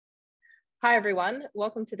Hi everyone,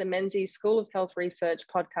 welcome to the Menzies School of Health Research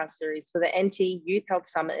podcast series for the NT Youth Health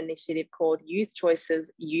Summit initiative called Youth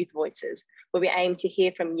Choices, Youth Voices, where we aim to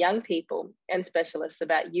hear from young people and specialists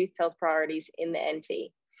about youth health priorities in the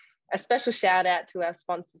NT. A special shout out to our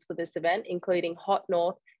sponsors for this event, including Hot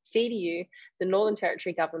North, CDU, the Northern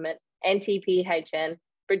Territory Government, NTPHN,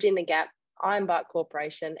 Bridging the Gap, Ironbark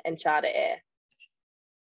Corporation and Charter Air.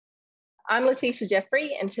 I'm Lateesha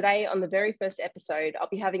Jeffrey, and today on the very first episode, I'll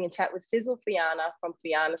be having a chat with Sizol Fuyana from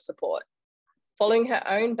Fuyana Support. Following her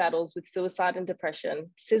own battles with suicide and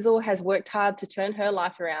depression, Sizol has worked hard to turn her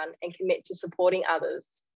life around and commit to supporting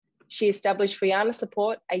others. She established Fuyana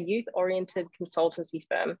Support, a youth-oriented consultancy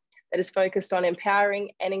firm that is focused on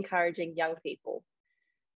empowering and encouraging young people.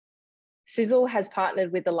 Sizol has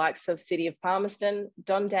partnered with the likes of City of Palmerston,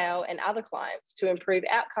 Dondale, and other clients to improve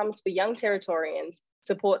outcomes for young Territorians,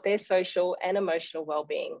 support their social and emotional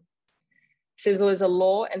well-being. Sizol is a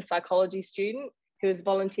law and psychology student who has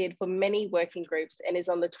volunteered for many working groups and is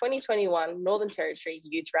on the 2021 Northern Territory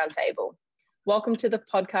Youth Roundtable. Welcome to the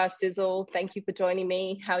podcast, Sizol. Thank you for joining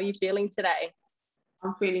me. How are you feeling today?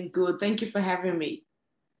 I'm feeling good. Thank you for having me.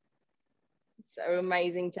 It's so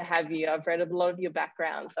amazing to have you. I've read a lot of your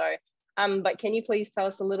background. But can you please tell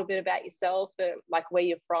us a little bit about yourself, like where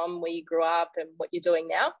you're from, where you grew up and what you're doing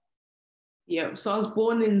now? Yeah, so I was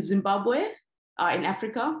born in Zimbabwe, in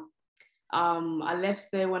Africa. I left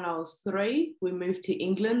there when I was 3. We moved to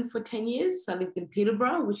England for 10 years. I lived in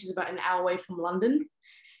Peterborough, which is about an hour away from London.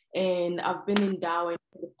 And I've been in Darwin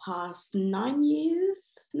for the past 9 years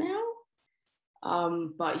now.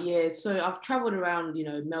 But yeah, so I've traveled around,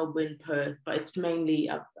 Melbourne, Perth, but it's mainly,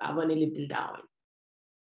 I've only lived in Darwin.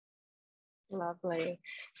 Lovely.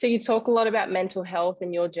 So you talk a lot about mental health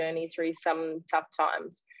and your journey through some tough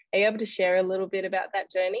times. Are you able to share a little bit about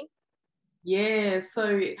that journey? Yeah,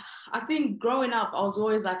 so I think growing up, I was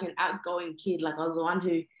always like an outgoing kid. Like I was the one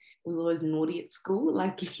who was always naughty at school,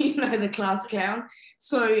 like, the class clown.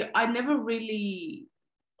 So I never really,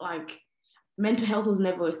 mental health was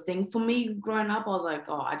never a thing for me growing up. I was like,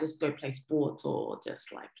 oh, I just go play sports or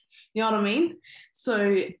just like, you know what I mean?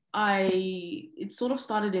 So it sort of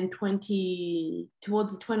started in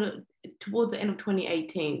towards the end of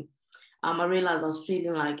 2018. I realized I was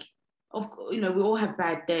feeling like, we all have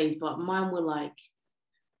bad days, but mine were like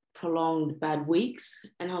prolonged bad weeks.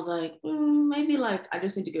 And I was like, maybe like I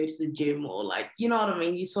just need to go to the gym or like, you know what I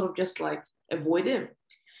mean? You sort of just like avoid it.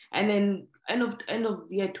 And then end of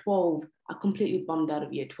year 12, I completely bummed out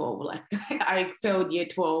of year 12. Like I failed year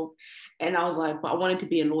 12 and I was like, but I wanted to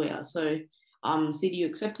be a lawyer. So CDU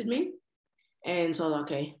accepted me. And so I was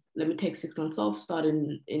like, okay, let me take 6 months off,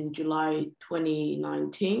 started in July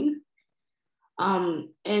 2019.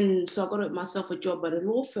 And so I got myself a job at a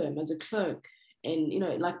law firm as a clerk. And,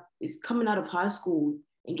 it's coming out of high school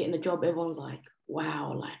and getting a job, everyone's like,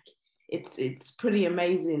 wow, like it's pretty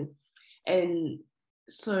amazing. And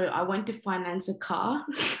so I went to finance a car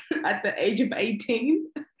at the age of 18.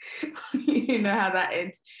 You know how that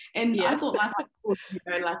ends. And yeah. I thought life was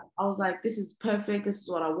good, like I was like, this is perfect, this is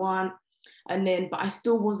what I want. But I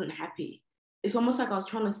still wasn't happy. It's almost like I was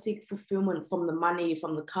trying to seek fulfillment from the money,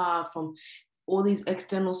 from the car, from all these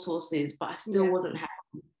external sources, but I still wasn't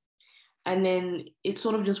happy. And then it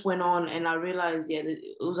sort of just went on and I realized, that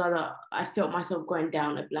it was either I felt myself going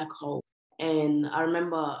down a black hole. And I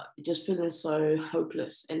remember just feeling so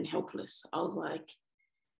hopeless and helpless. I was like,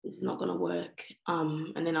 this is not going to work.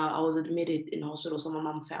 And then I was admitted in hospital. So my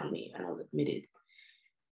mum found me and I was admitted.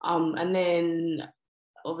 And then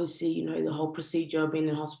obviously, the whole procedure, being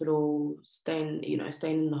in hospital, staying in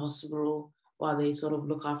the hospital while they sort of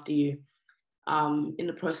look after you. In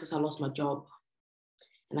the process, I lost my job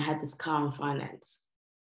and I had this car in finance.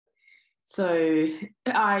 So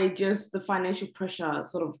the financial pressure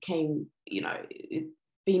sort of came,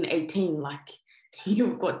 being 18, like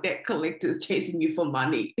you've got debt collectors chasing you for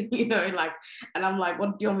money, and I'm like,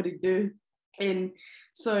 what do you want me to do? And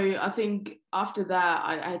so I think after that,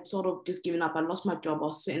 I had sort of just given up. I lost my job. I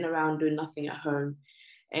was sitting around doing nothing at home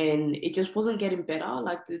and it just wasn't getting better.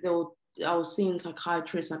 Like I was seeing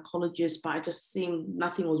psychiatrists, psychologists, but I just seemed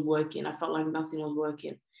nothing was working. I felt like nothing was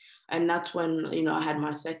working. And that's when, I had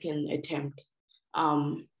my second attempt.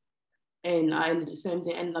 And I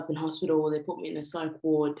ended up in hospital. They put me in a psych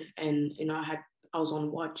ward and, I was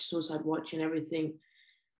on suicide watch and everything.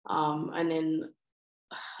 And then,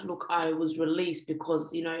 look, I was released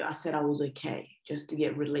because, I said I was okay just to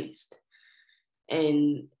get released.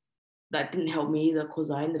 And that didn't help me either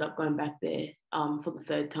because I ended up going back there for the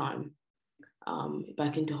 3rd time,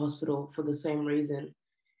 back into hospital for the same reason.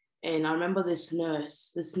 And I remember this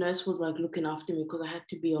nurse was like looking after me because I had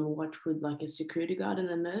to be on watch with like a security guard and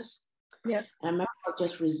a nurse. Yeah. And I remember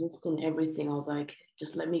just resisting everything. I was like,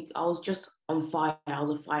 I was just on fire. I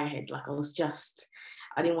was a firehead. Like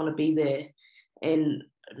I didn't want to be there. And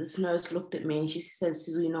this nurse looked at me and she said,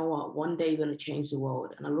 Sizol, you know what? One day you're going to change the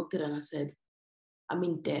world. And I looked at her and I said, I'm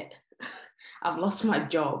in debt. I've lost my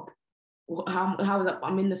job. How is that?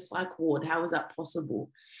 I'm in the psych ward. How is that possible?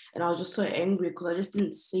 And I was just so angry because I just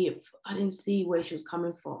didn't see it. I didn't see where she was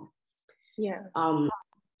coming from. Yeah.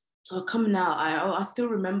 So coming out, I still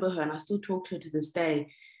remember her and I still talk to her to this day.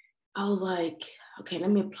 I was like, okay,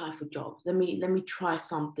 let me apply for jobs. Let me try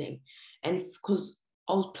something. And because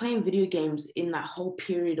I was playing video games in that whole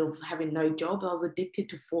period of having no job, I was addicted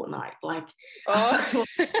to Fortnite. Like, oh.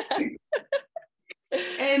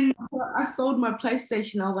 And so I sold my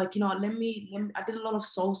PlayStation. I was like, you know what, I did a lot of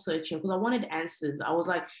soul searching because I wanted answers. I was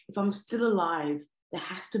like, if I'm still alive, there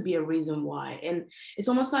has to be a reason why. And it's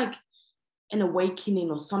almost like an awakening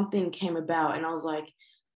or something came about. And I was like,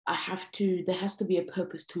 there has to be a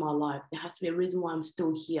purpose to my life. There has to be a reason why I'm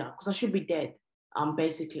still here because I should be dead,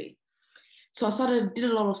 basically. So I did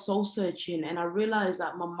a lot of soul searching and I realized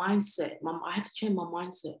that I had to change my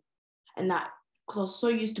mindset. And that, because I was so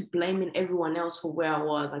used to blaming everyone else for where I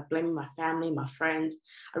was, like blaming my family, my friends,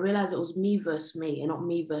 I realized it was me versus me and not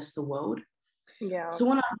me versus the world. Yeah. So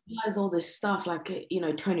when I realized all this stuff, like,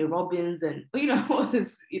 Tony Robbins and, all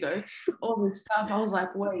this stuff, I was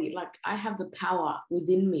like, wait, like I have the power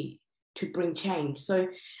within me to bring change. So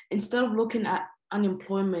instead of looking at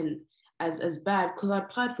unemployment as bad, because I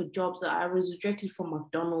applied for jobs that I was rejected from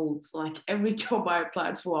McDonald's, like every job I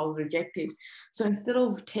applied for, I was rejected. So instead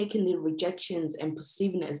of taking the rejections and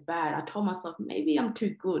perceiving it as bad, I told myself, maybe I'm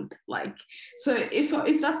too good. Like, so if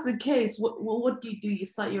that's the case, what do? You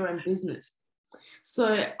start your own business.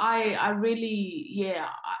 So I really,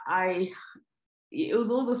 it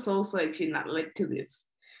was all the soul searching that led to this.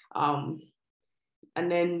 And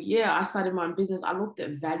then, I started my own business. I looked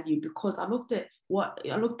at value because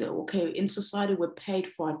okay, in society, we're paid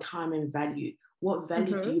for our time and value. What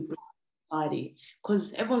value do you bring to society?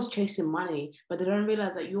 Because everyone's chasing money, but they don't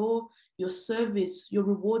realize that your service, your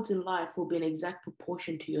rewards in life will be an exact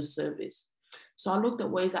proportion to your service. So I looked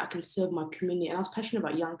at ways that I can serve my community. And I was passionate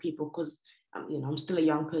about young people because, I'm still a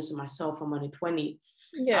young person myself. I'm only 20.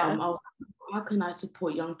 Yeah. How can I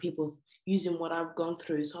support young people using what I've gone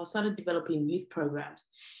through? So I started developing youth programs.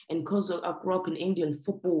 And because I grew up in England,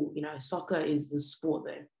 football, soccer is the sport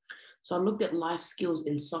there. So I looked at life skills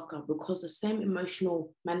in soccer because the same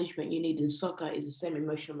emotional management you need in soccer is the same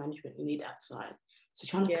emotional management you need outside. So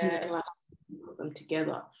trying to connect them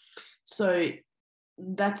together. So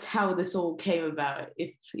that's how this all came about.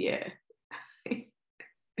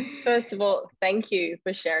 First of all, thank you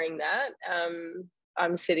for sharing that.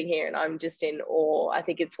 I'm sitting here and I'm just in awe. I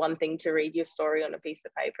think it's one thing to read your story on a piece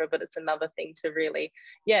of paper, but it's another thing to really,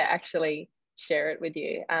 actually share it with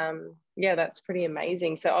you. That's pretty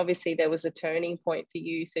amazing. So obviously there was a turning point for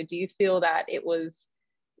you. So do you feel that it was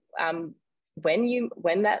I'm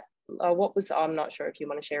not sure if you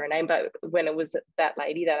want to share a name, but when it was that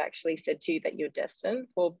lady that actually said to you that you're destined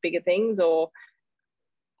for bigger things, or?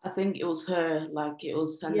 I think it was her,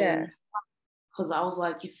 because I was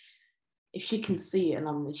like, if she can see it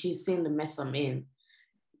and she's seen the mess I'm in,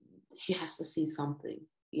 she has to see something,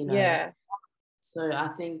 Yeah. So I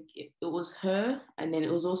think it was her, and then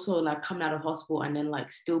it was also like coming out of hospital and then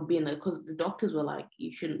like still being there because the doctors were like,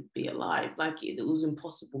 you shouldn't be alive. Like it was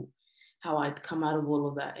impossible how I'd come out of all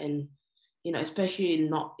of that. And, especially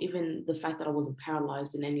not even the fact that I wasn't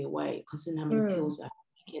paralyzed in any way, considering how many pills I had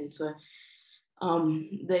taken. So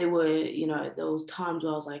they were, there was times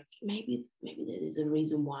where I was like, maybe there's a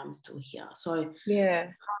reason why I'm still here. So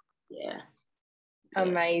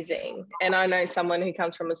amazing. And I know someone who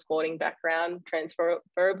comes from a sporting background,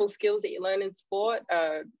 transferable skills that you learn in sport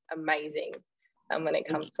are amazing when it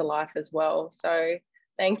comes to life as well. So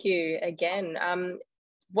thank you again.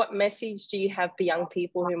 What message do you have for young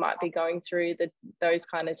people who might be going through those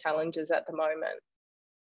kind of challenges at the moment?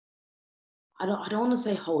 I don't want to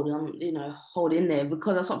say hold in there,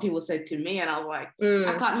 because that's what people said to me, and I was like,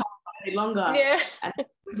 I can't hold on any longer. Yeah. And the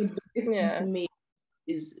biggest thing for me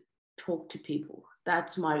is talk to people.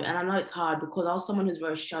 And I know it's hard because I was someone who's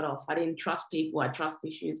very shut off. I didn't trust people. I trust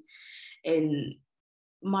issues. And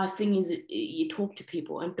my thing is, you talk to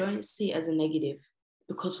people and don't see it as a negative,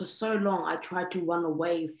 because for so long I tried to run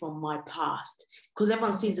away from my past, because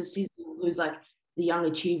everyone sees the Sizol who's like the young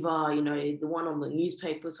achiever, the one on the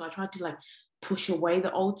newspaper. So I tried to like push away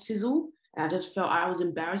the old Sizol, and I just felt I was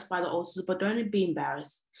embarrassed by the old Sizol. But don't be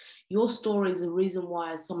embarrassed. Your story is the reason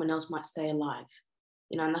why someone else might stay alive,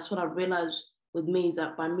 and that's what I realized with me is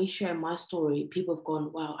that by me sharing my story, people have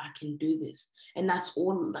gone, wow, I can do this. And that's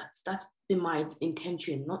been my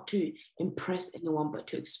intention, not to impress anyone, but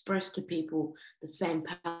to express to people the same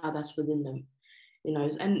power that's within them. You know,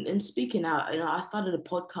 and speaking out, you know, I started a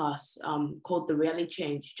podcast called The Reality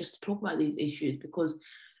Change, just to talk about these issues, because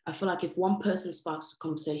I feel like if one person sparks the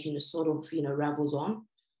conversation, it sort of, you know, ravels on.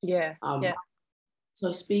 Yeah.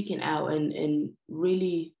 So speaking out and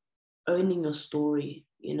really owning your story,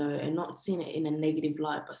 you know, and not seeing it in a negative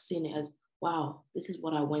light, but seeing it as, wow, this is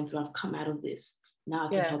what I went through. I've come out of this. Now I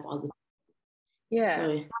can help others. Yeah.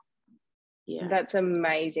 So, yeah. That's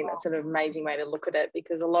amazing. That's an amazing way to look at it,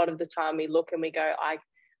 because a lot of the time we look and we go,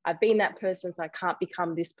 I've been that person, so I can't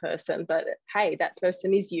become this person. But hey, that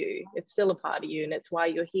person is you. It's still a part of you, and it's why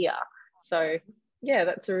you're here. So yeah,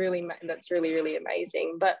 that's really, really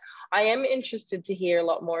amazing. But I am interested to hear a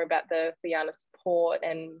lot more about the Fuyana Support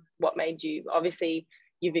and what made you, obviously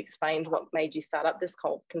you've explained what made you start up this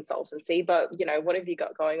consultancy, but you know, what have you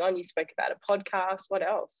got going on? You spoke about a podcast. What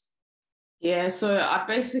else? Yeah, so I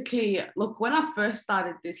basically, look, when I first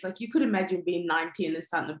started this, like, you could imagine being 19 and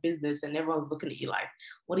starting a business and everyone's looking at you like,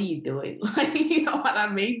 what are you doing? Like, you know what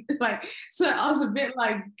I mean? Like, so I was a bit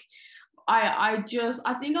like, I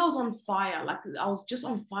think I was on fire. Like, I was just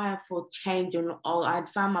on fire for change, and I had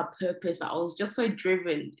found my purpose. I was just so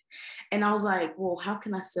driven. And I was like, well, how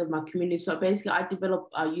can I serve my community? So basically I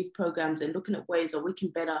developed youth programs and looking at ways that we can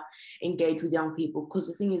better engage with young people. Because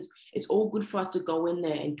the thing is, it's all good for us to go in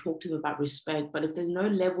there and talk to them about respect. But if there's no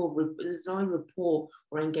there's no rapport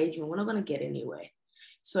or engagement, we're not going to get anywhere.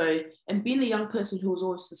 So, and being a young person who was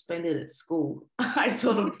always suspended at school, I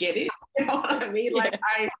sort of get it. You know what I mean? Like,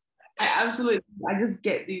 I absolutely, I just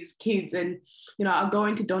get these kids, and, you know, I'll go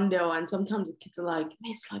into Dondale and sometimes the kids are like,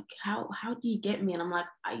 Miss, like, how do you get me? And I'm like,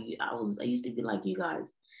 I used to be like you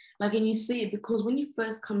guys. Like, and you see it because when you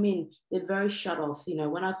first come in, they're very shut off. You know,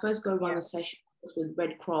 when I first go run a session with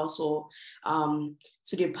Red Cross or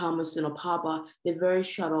City of Palmerston or Paba, they're very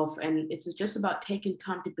shut off, and it's just about taking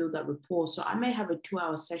time to build that rapport. So I may have a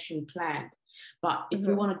 2-hour session planned, but if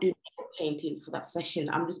we want to do nail painting for that session,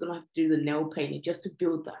 I'm just going to have to do the nail painting just to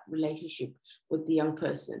build that relationship with the young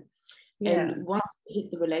person. Yeah. And once we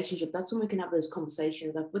hit the relationship, that's when we can have those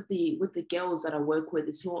conversations. Like with the girls that I work with,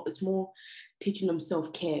 it's more teaching them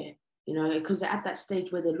self-care, you know, because they're at that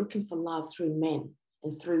stage where they're looking for love through men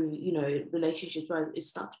and through, you know, relationships where it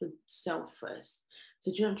starts with self first.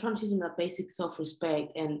 So I'm trying to teach them that basic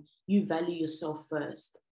self-respect, and you value yourself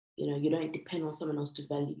first. You know, you don't depend on someone else to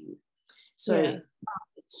value you. So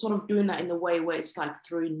sort of doing that in a way where it's like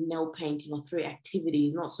through nail painting or through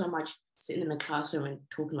activities, not so much sitting in a classroom and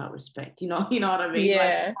talking about respect, you know what I mean?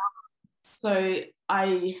 Yeah. Like, so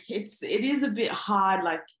it is a bit hard,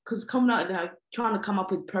 like, because coming out, you know, trying to come up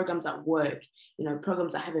with programs that work, you know,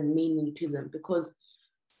 programs that have a meaning to them, because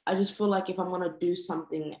I just feel like if I'm going to do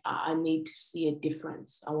something, I need to see a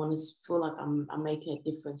difference. I want to feel like I'm making a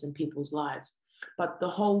difference in people's lives. But the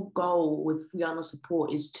whole goal with Fuyana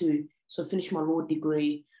Support is to finish my law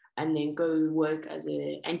degree and then go work as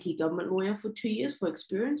an anti-government lawyer for 2 years for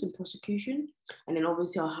experience in prosecution. And then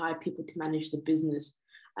obviously I'll hire people to manage the business.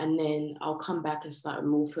 And then I'll come back and start a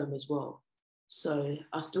law firm as well. So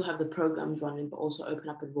I still have the programs running, but also open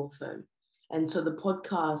up a law firm. And so the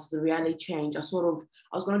podcast, the reality change, I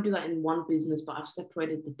was going to do that in one business, but I've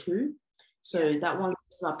separated the two. So that one's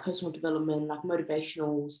like personal development, like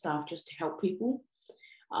motivational stuff, just to help people.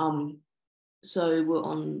 So we're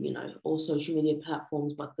on, you know, all social media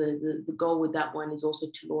platforms, but the goal with that one is also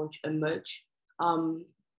to launch a merch,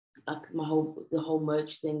 like the whole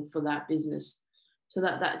merch thing for that business. So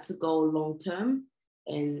that's a goal long term.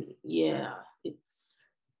 And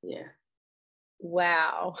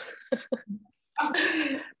Wow.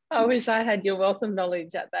 I wish I had your wealth of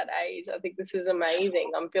knowledge at that age. I think this is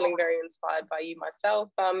amazing. I'm feeling very inspired by you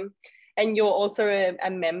myself. And you're also a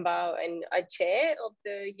member and a chair of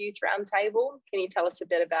the Youth Roundtable. Can you tell us a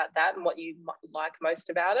bit about that and what you like most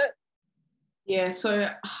about it? Yeah, so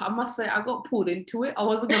I must say I got pulled into it. I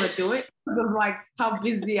wasn't going to do it because of like how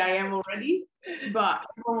busy I am already. But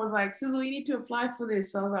everyone was like, Sizol, you need to apply for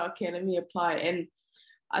this. So I was like, okay, let me apply. And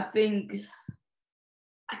I think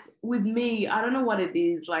with me, I don't know what it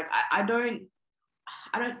is. Like, I don't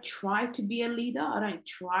try to be a leader. I don't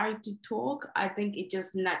try to talk. I think it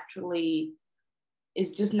just naturally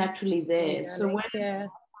there. So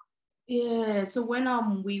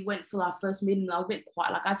when we went for our first meeting, I was a bit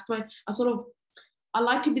quiet. Like I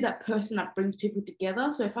like to be that person that brings people together.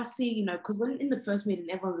 So if I see, you know, because when in the first meeting,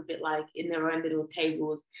 everyone's a bit like in their own little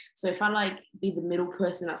tables. So if I like be the middle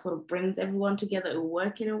person that sort of brings everyone together, it will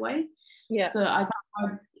work in a way. Yeah. So I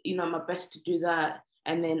tried, you know, my best to do that.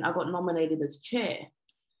 and then I got nominated as chair.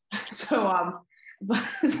 So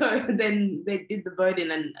so then they did the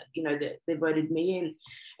voting, and they voted me in.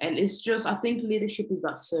 And it's just, I think leadership is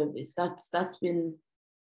about service. That's been,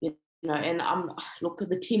 and look,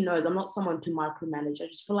 the team knows I'm not someone to micromanage. I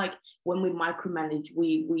just feel like when we micromanage,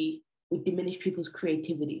 we diminish people's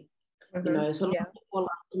creativity. So a lot of people are like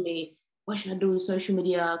to me, what should I do with social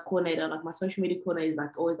media coordinator? Like my social media coordinator is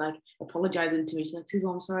like always like apologizing to me. She's like,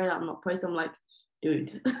 Sizol, I'm sorry I'm not posting. I'm like,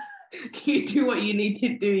 dude, you do what you need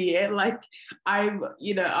to do. Yeah, like I'm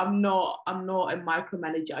not a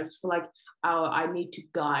micromanager. I just feel like I need to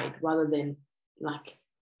guide rather than like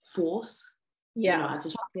force.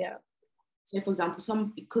 So for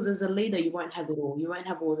example, because as a leader you won't have it all. You won't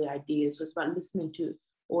have all the ideas. So it's about listening to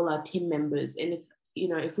all our team members, and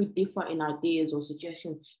if we differ in ideas or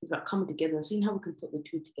suggestions, it's about coming together and seeing how we can put the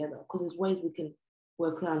two together, because there's ways we can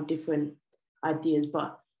work around different ideas.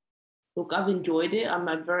 But look, I've enjoyed it. I'm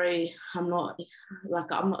not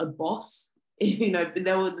a boss.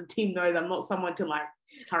 The team knows I'm not someone to like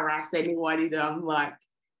harass anyone. I'm like,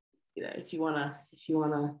 if you wanna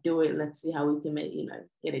do it, let's see how we can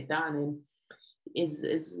get it done. And it's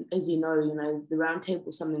as the round table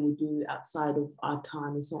is something we do outside of our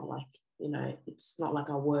time. It's not like it's not like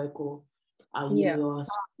our work or our uni or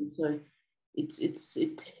something. So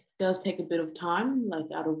it does take a bit of time, like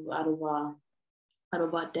out of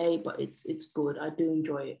our day, but it's good. I do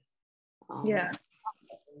enjoy it.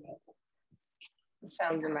 It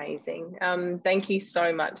sounds amazing. Thank you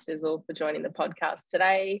so much, Sizol, for joining the podcast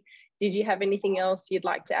today. Did you have anything else you'd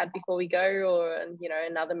like to add before we go, or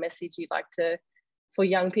another message you'd like to for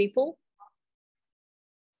young people?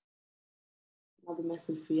 Another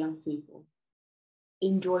message for young people: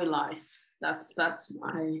 enjoy life. That's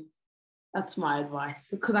my advice,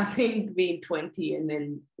 because I think being 20 and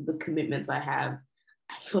then the commitments I have,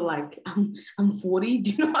 I feel like I'm 40.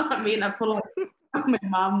 Do you know what I mean? I feel like I'm a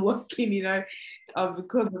mom working,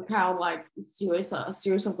 because of how like serious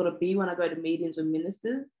I'm gonna be when I go to meetings with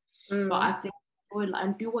ministers. But I think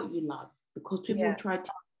and do what you love, because people try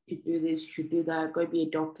to do this, you should do that, go be a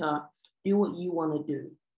doctor, do what you want to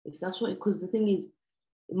do. If that's because the thing is,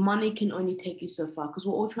 money can only take you so far, because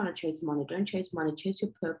we're all trying to chase money. Don't chase money, chase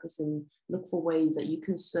your purpose and look for ways that you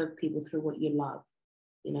can serve people through what you love.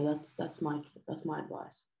 That's my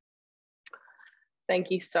advice. Thank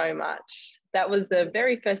you so much. That was the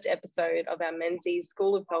very first episode of our Menzies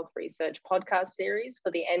School of Health Research podcast series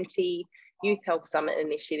for the NT Youth Health Summit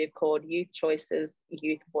initiative called Youth Choices,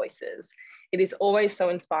 Youth Voices. It is always so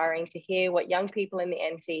inspiring to hear what young people in the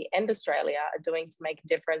NT and Australia are doing to make a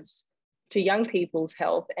difference to young people's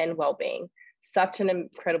health and well-being. Such an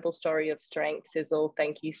incredible story of strength, Sizol.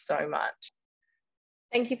 Thank you so much.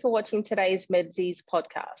 Thank you for watching today's Menzies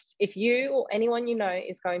podcast. If you or anyone you know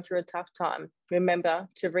is going through a tough time, remember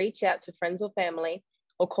to reach out to friends or family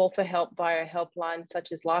or call for help via a helpline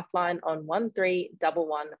such as Lifeline on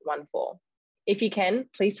 131114. If you can,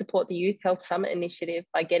 please support the Youth Health Summit initiative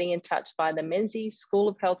by getting in touch via the Menzies School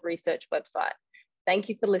of Health Research website. Thank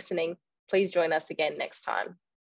you for listening. Please join us again next time.